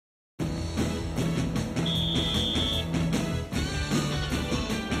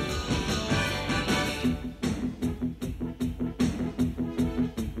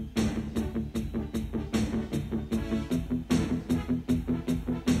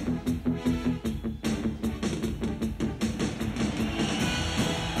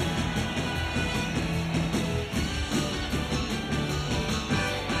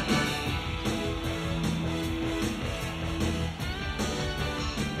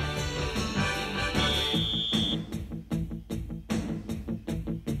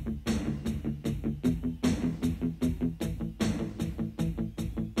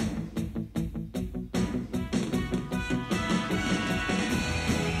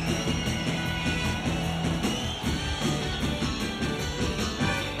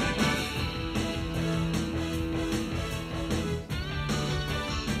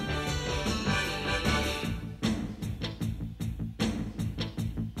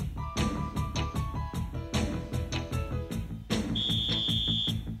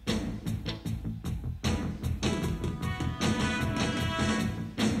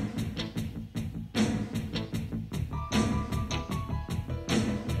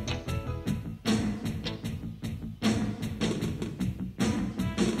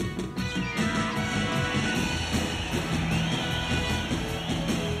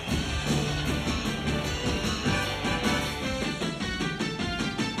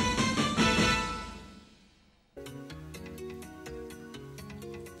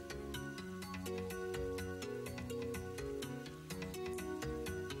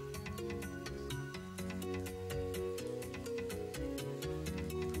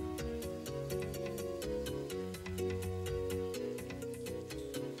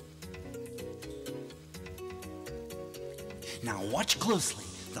Now watch closely.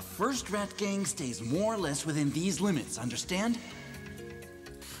 The first rat gang stays more or less within these limits, understand?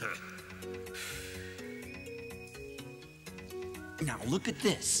 Now look at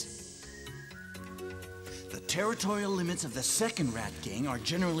this. The territorial limits of the second rat gang are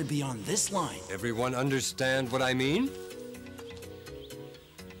generally beyond this line. Everyone understand what I mean?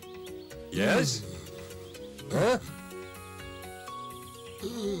 Yes? Huh?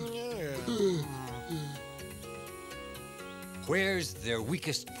 Where's their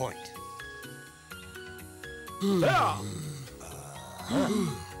weakest point? Huh?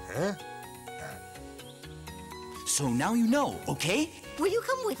 So now you know, okay? Will you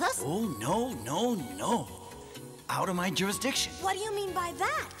come with us? Oh, no. Out of my jurisdiction. What do you mean by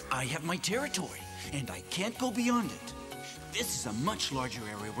that? I have my territory, and I can't go beyond it. This is a much larger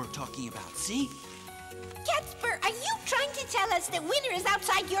area we're talking about, see? Gatsper, are you trying to tell us that winter is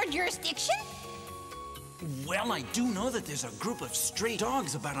outside your jurisdiction? Well, I do know that there's a group of stray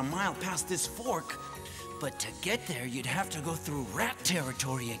dogs about a mile past this fork, but to get there, you'd have to go through rat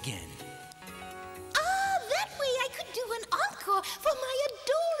territory again. That way I could do an encore for my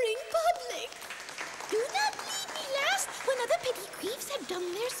adoring public. Do not leave me last when other petty griefs have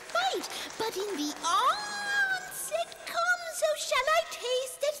done their spite, but in the onset come, so shall I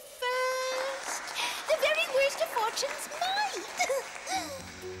taste at first the very worst of fortune's might.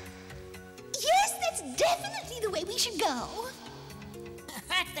 Yes, that's definitely the way we should go.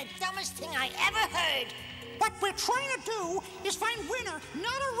 That's the dumbest thing I ever heard. What we're trying to do is find Winner,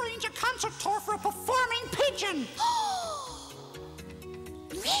 not arrange a concert tour for a performing pigeon.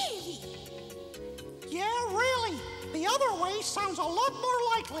 Really? Yeah, really. The other way sounds a lot more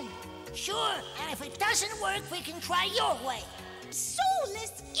likely. Sure, and if it doesn't work, we can try your way.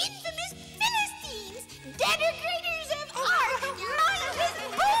 Soulless, infamous Philistines, denigrators of art, mindless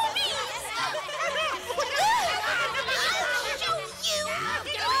boobies! I'll show you!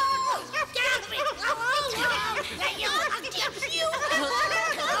 Get me! I'll get you!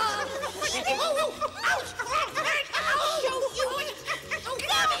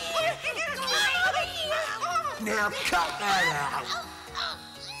 Now cut that out!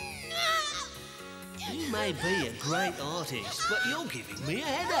 You may be a great artist, but you're giving me a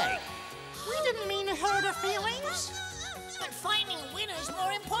headache. We didn't mean to hurt her feelings. But finding Winner's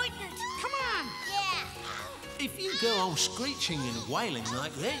more important. Come on. Yeah. If you go on screeching and wailing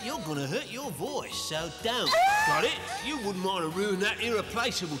like that, you're gonna hurt your voice, so don't. Got it? You wouldn't want to ruin that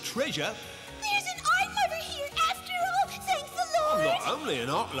irreplaceable treasure. There's an art lover here after all, thank the Lord! I'm not only an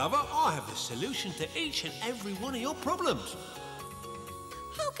art lover, I have the solution to each and every one of your problems.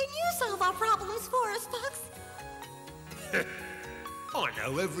 How can you solve our problems for us, Fox? I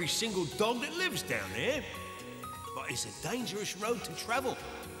know every single dog that lives down there. But it's a dangerous road to travel.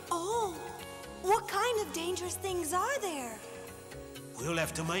 Oh, what kind of dangerous things are there? We'll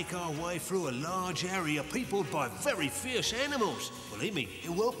have to make our way through a large area peopled by very fierce animals. Believe me, it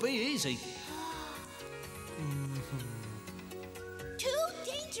won't be easy. Too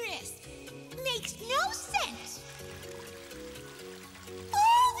dangerous. Makes no sense.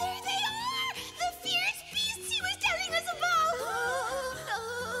 Oh, there they are! The fierce beasts he was telling us about!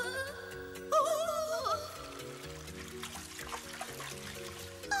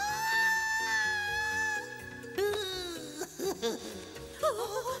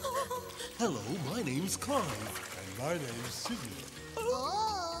 Hello, my name's Clive. And my name's Sidney.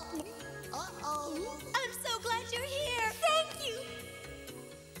 I'm so glad you're here. Thank you.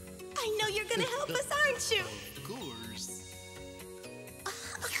 I know you're gonna help us, aren't you? Of course.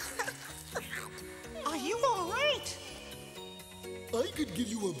 Are you all right? I could give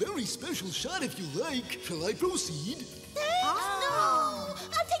you a very special shot if you like. Shall I proceed? Thanks, no.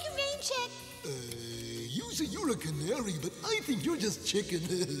 I'll take a rain check. You say you're a canary, but I think you're just chicken.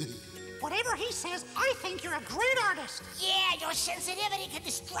 Whatever he says, I think you're a great artist. Yeah, your sensitivity can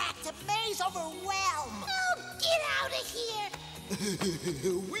distract, amaze, overwhelm. Oh, get out of here.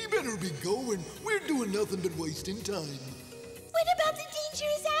 We better be going. We're doing nothing but wasting time. What about the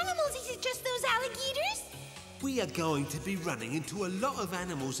dangerous animals? Is it just those alligators? We are going to be running into a lot of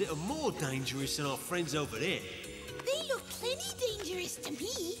animals that are more dangerous than our friends over there. They look plenty dangerous to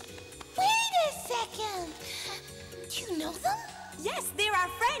me. Wait a second. Do you know them? Yes, they're our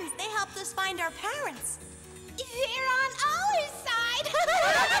friends. They helped us find our parents. They're on our side.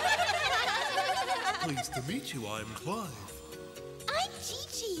 Pleased to meet you. I'm Clive. I'm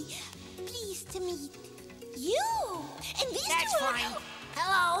Chi-Chi. Pleased to meet you. And these That's two are... fine.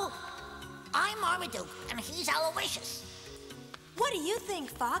 Hello. I'm Marmaduke, and he's Aloysius. What do you think,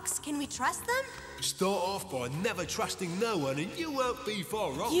 Fox? Can we trust them? Start off by never trusting no one and you won't be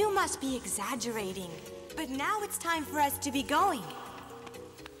far wrong. You must be exaggerating. But now it's time for us to be going.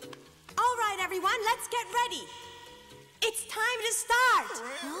 All right, everyone, let's get ready. It's time to start.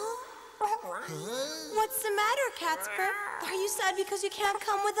 What's the matter, Catsper? Are you sad because you can't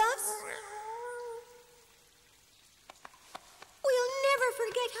come with us? We'll never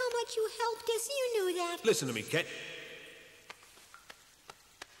forget how much you helped us. You knew that. Listen to me, Cat.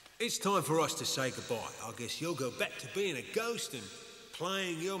 It's time for us to say goodbye. I guess you'll go back to being a ghost and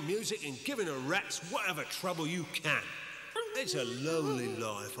playing your music and giving the rats whatever trouble you can. It's a lonely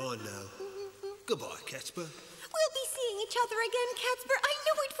life, I know. Goodbye, Catsper. We'll be seeing each other again, Catsper. I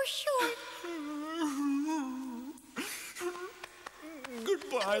know it for sure.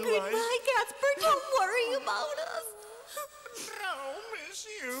 Goodbye, Lice. Goodbye, Catsper. Don't worry about us. I'll miss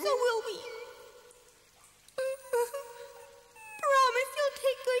you. So will we. Promise you'll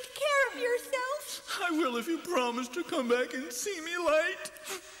take good care of yourself. I will if you promise to come back and see me late.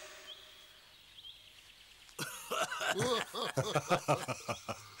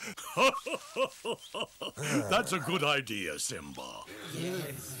 That's a good idea, Simba.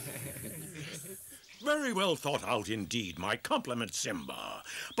 Yes. Very well thought out indeed. My compliments, Simba.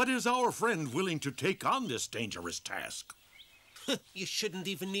 But is our friend willing to take on this dangerous task? You shouldn't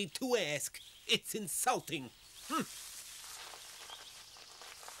even need to ask. It's insulting.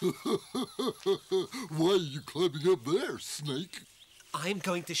 Why are you climbing up there, Snake? I'm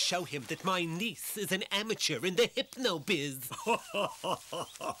going to show him that my niece is an amateur in the hypno-biz.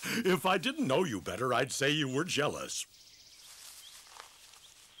 If I didn't know you better, I'd say you were jealous.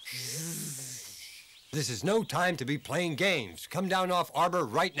 This is no time to be playing games. Come down off Arbor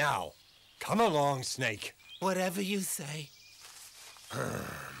right now. Come along, Snake. Whatever you say.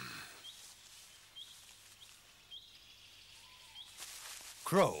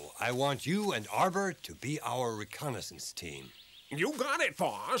 Crow, I want you and Arbor to be our reconnaissance team. You got it,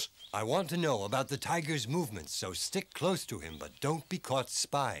 boss. I want to know about the tiger's movements, so stick close to him, but don't be caught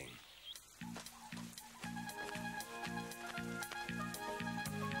spying.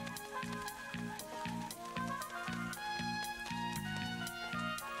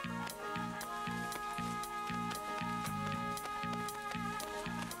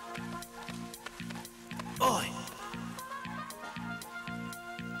 Oi!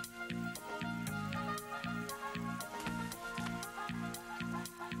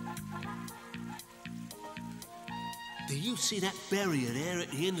 Do you see that barrier there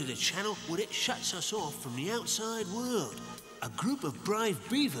at the end of the channel? Well, it shuts us off from the outside world. A group of brave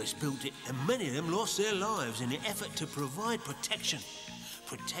beavers built it, and many of them lost their lives in the effort to provide protection.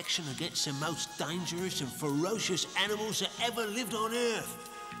 Protection against the most dangerous and ferocious animals that ever lived on Earth.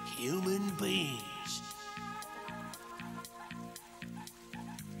 Human beings.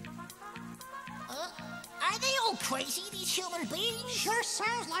 Are they all crazy, these human beings? Sure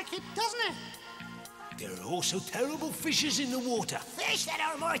sounds like it, doesn't it? There are also terrible fishes in the water. Fish that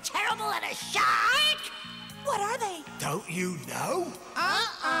are more terrible than a shark? What are they? Don't you know?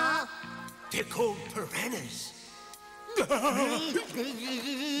 They're called piranhas. Are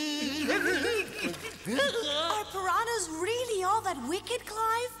piranhas really all that wicked,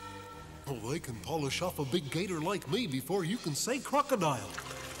 Clive? Well, they can polish off a big gator like me before you can say crocodile.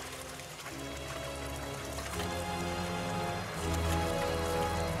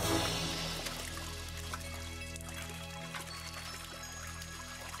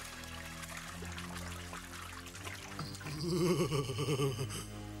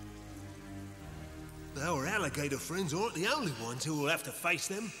 Our alligator friends aren't the only ones who will have to face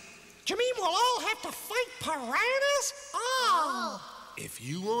them. Do you mean we'll all have to fight piranhas? Oh! If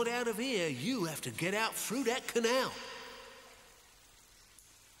you want out of here, you have to get out through that canal.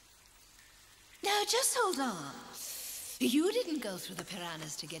 Now, just hold on. You didn't go through the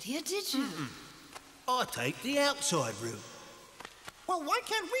piranhas to get here, did you? I take the outside route. Well, why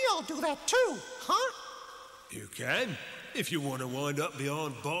can't we all do that too, huh? You can, if you want to wind up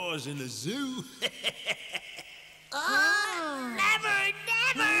behind bars in the zoo. Never, never!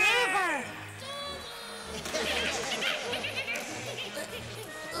 Never!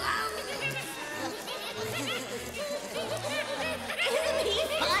 Isn't he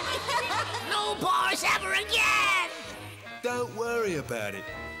funny? No bars ever again! Don't worry about it.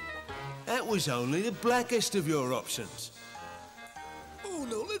 That was only the blackest of your options. Oh,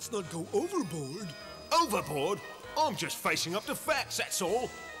 now let's not go overboard. Overboard? I'm just facing up to facts, that's all.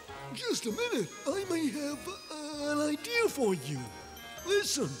 Just a minute. I may have an idea for you.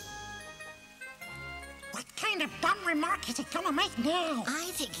 Listen. What kind of dumb remark is he gonna make now?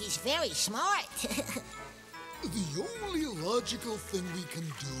 I think he's very smart. The only logical thing we can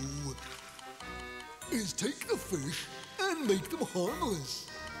do is take the fish and make them harmless.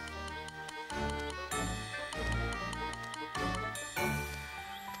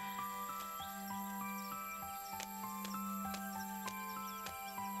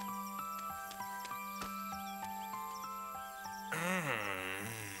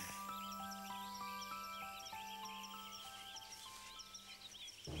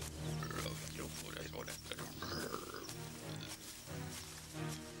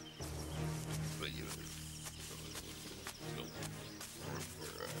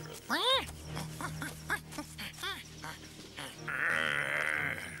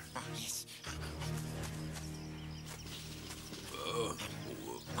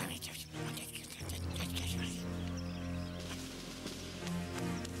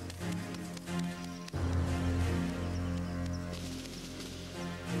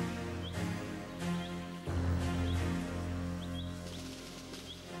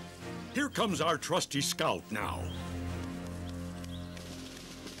 Here comes our trusty scout now.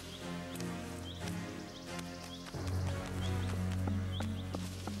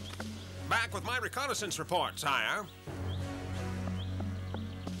 Back with my reconnaissance report, sire.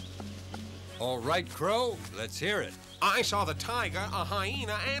 All right, Crow, let's hear it. I saw the tiger, a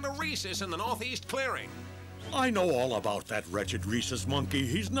hyena, and a rhesus in the northeast clearing. I know all about that wretched rhesus monkey.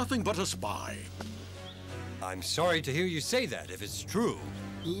 He's nothing but a spy. I'm sorry to hear you say that, if it's true.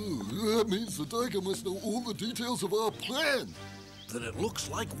 Oh, that means the tiger must know all the details of our plan. Then it looks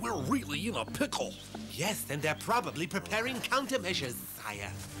like we're really in a pickle. Yes, and they're probably preparing countermeasures,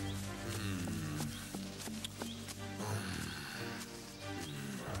 sire.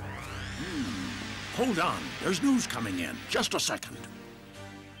 Hold on, there's news coming in. Just a second.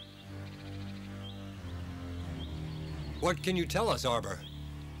 What can you tell us, Arbor?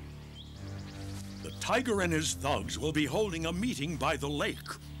 The tiger and his thugs will be holding a meeting by the lake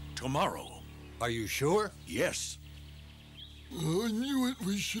tomorrow. Are you sure? Yes. I knew it.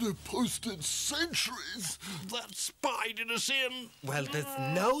 We should have posted sentries. That spy did us in. Well, there's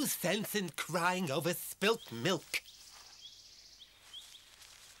no sense in crying over spilt milk.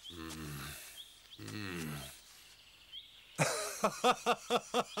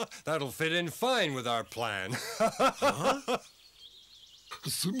 That'll fit in fine with our plan. Huh?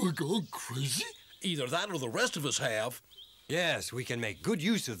 Has Simba gone crazy? Either that or the rest of us have. Yes, we can make good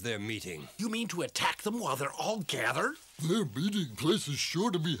use of their meeting. You mean to attack them while they're all gathered? Their meeting place is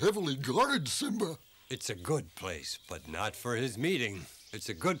sure to be heavily guarded, Simba. It's a good place, but not for his meeting. It's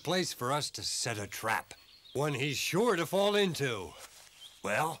a good place for us to set a trap. One he's sure to fall into.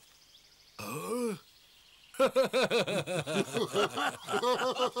 Well?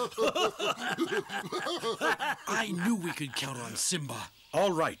 I knew we could count on Simba.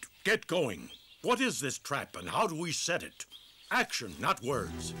 All right, get going. What is this trap and how do we set it? Action, not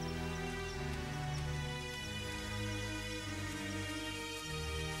words.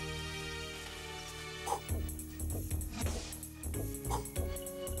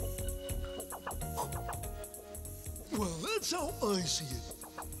 Well, that's how I see it.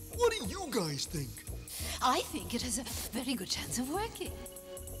 What do you guys think? I think it has a very good chance of working.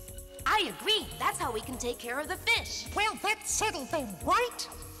 I agree. That's how we can take care of the fish. Well, that's settled then, right?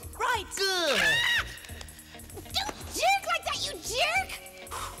 Right. Good. Ah! Don't jerk like that, you jerk!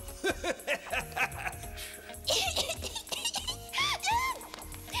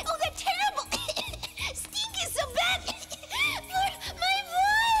 Oh, they're terrible! Stink is so bad for my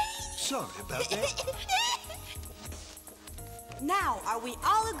voice! Sorry about that. Now, are we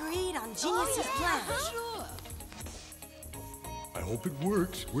all agreed on Genius's plan? Sure. I hope it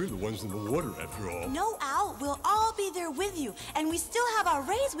works. We're the ones in the water, after all. No, Al, we'll all be there with you, and we still have our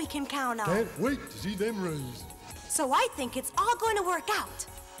raise we can count on. Can't wait to see them raised. So I think it's all going to work out.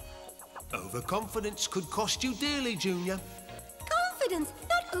 Overconfidence could cost you dearly, Junior. Confidence,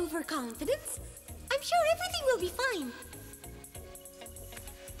 not overconfidence. I'm sure everything will be fine.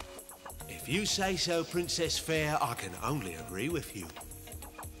 If you say so, Princess Fair, I can only agree with you.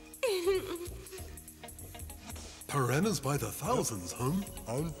 Piranhas by the thousands, huh?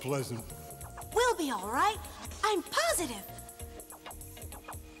 Unpleasant. We'll be all right. I'm positive.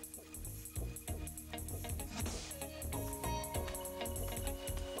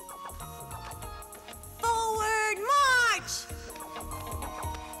 Forward march!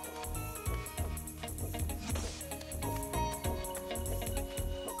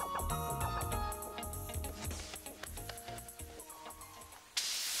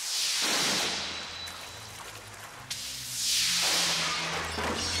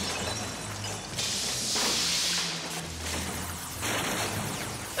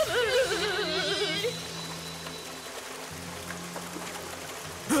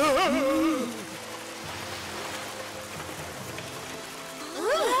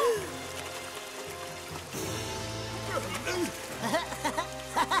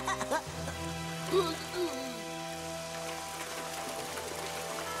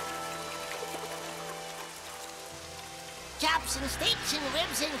 chops and steaks and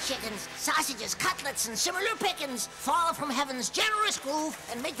ribs and chickens, sausages, cutlets, and similar pickings fall from heaven's generous groove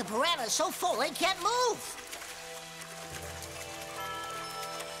and make the piranhas so full they can't move.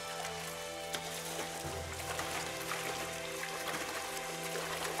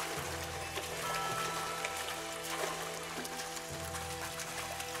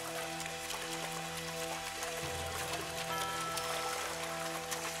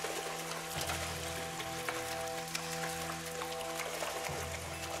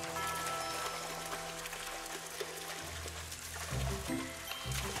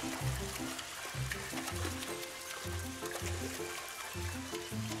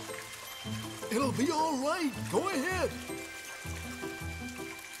 It'll be all right. Go ahead.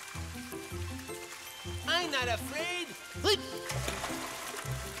 I'm not afraid. Hey.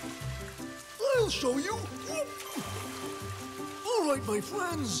 I'll show you. All right, my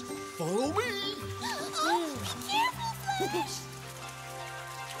friends. Follow me. Oh, be careful, Flash.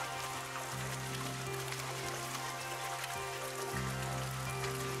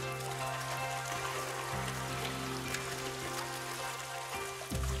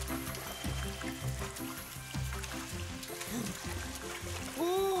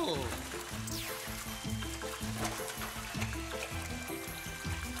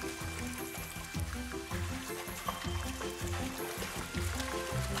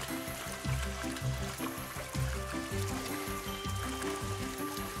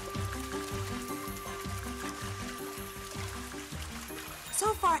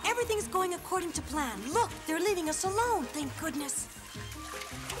 So far, everything's going according to plan. Look, they're leaving us alone, thank goodness.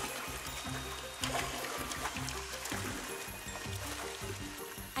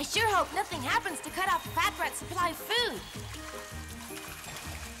 I sure hope nothing happens to cut off Fat Rat's supply of food.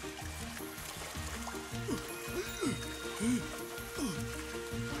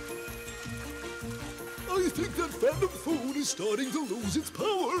 I think that phantom food is starting to lose its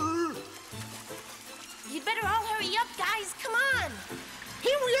power. You'd better all hurry up, guys. Come on.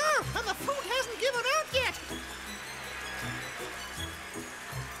 Here we are, and the food hasn't given out yet.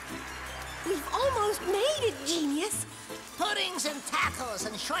 We've almost made it, genius. Puddings and tacos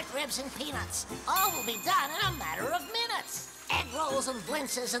and short ribs and peanuts. All will be done in a matter of minutes. Egg rolls and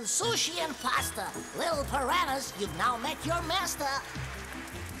blintzes and sushi and pasta. Little piranhas, you've now met your master.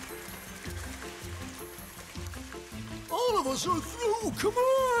 All of us are through. Come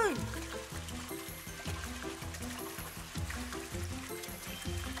on.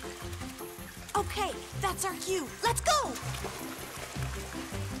 Okay, that's our cue. Let's go!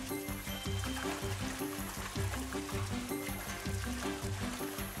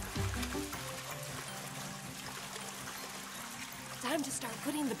 Time to start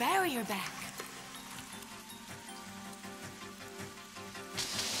putting the barrier back.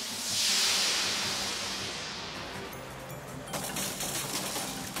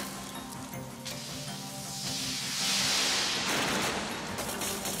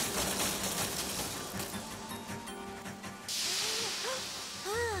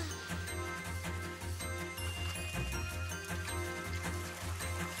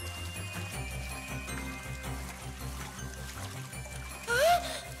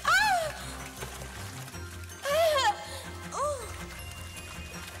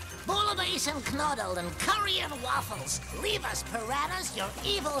 Bouillabaisse and knoddle and curry and waffles. Leave us, piranhas, your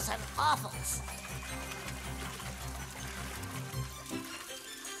evils and awfuls.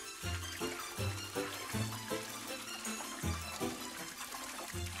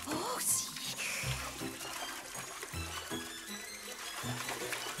 Oh, see.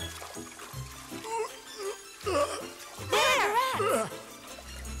 There!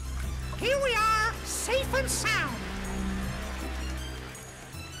 Here we are, safe and sound.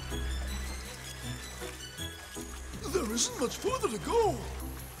 There isn't much further to go.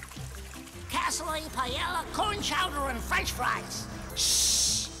 Cassoulet, paella, corn chowder, and French fries.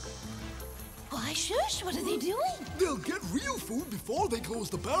 Shh! Why, shush? What are they doing? They'll get real food before they close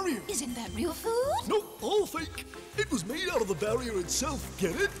the barrier. Isn't that real food? Nope, all fake. It was made out of the barrier itself,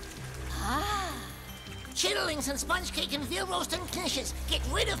 get it? Ah. Chitterlings and sponge cake and veal roast and knishes. Get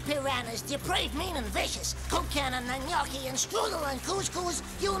rid of piranhas, depraved, mean, and vicious. Kokan and gnocchi and strudel and couscous.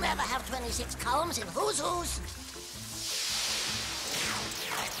 You'll never have 26 columns in Who's Who's.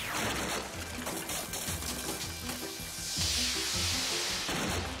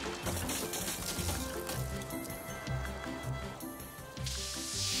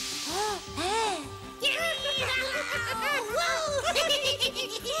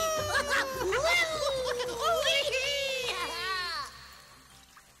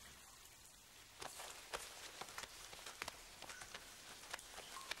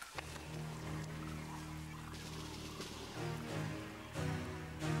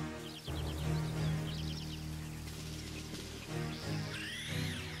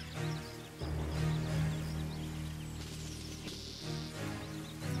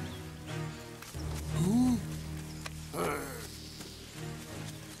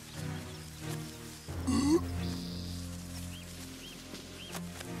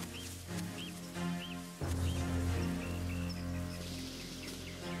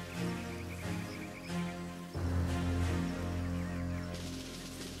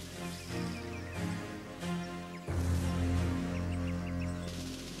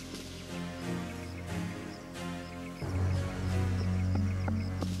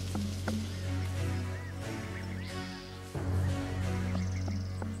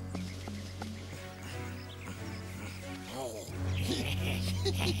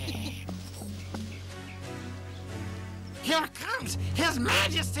 comes His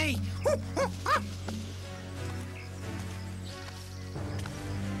Majesty!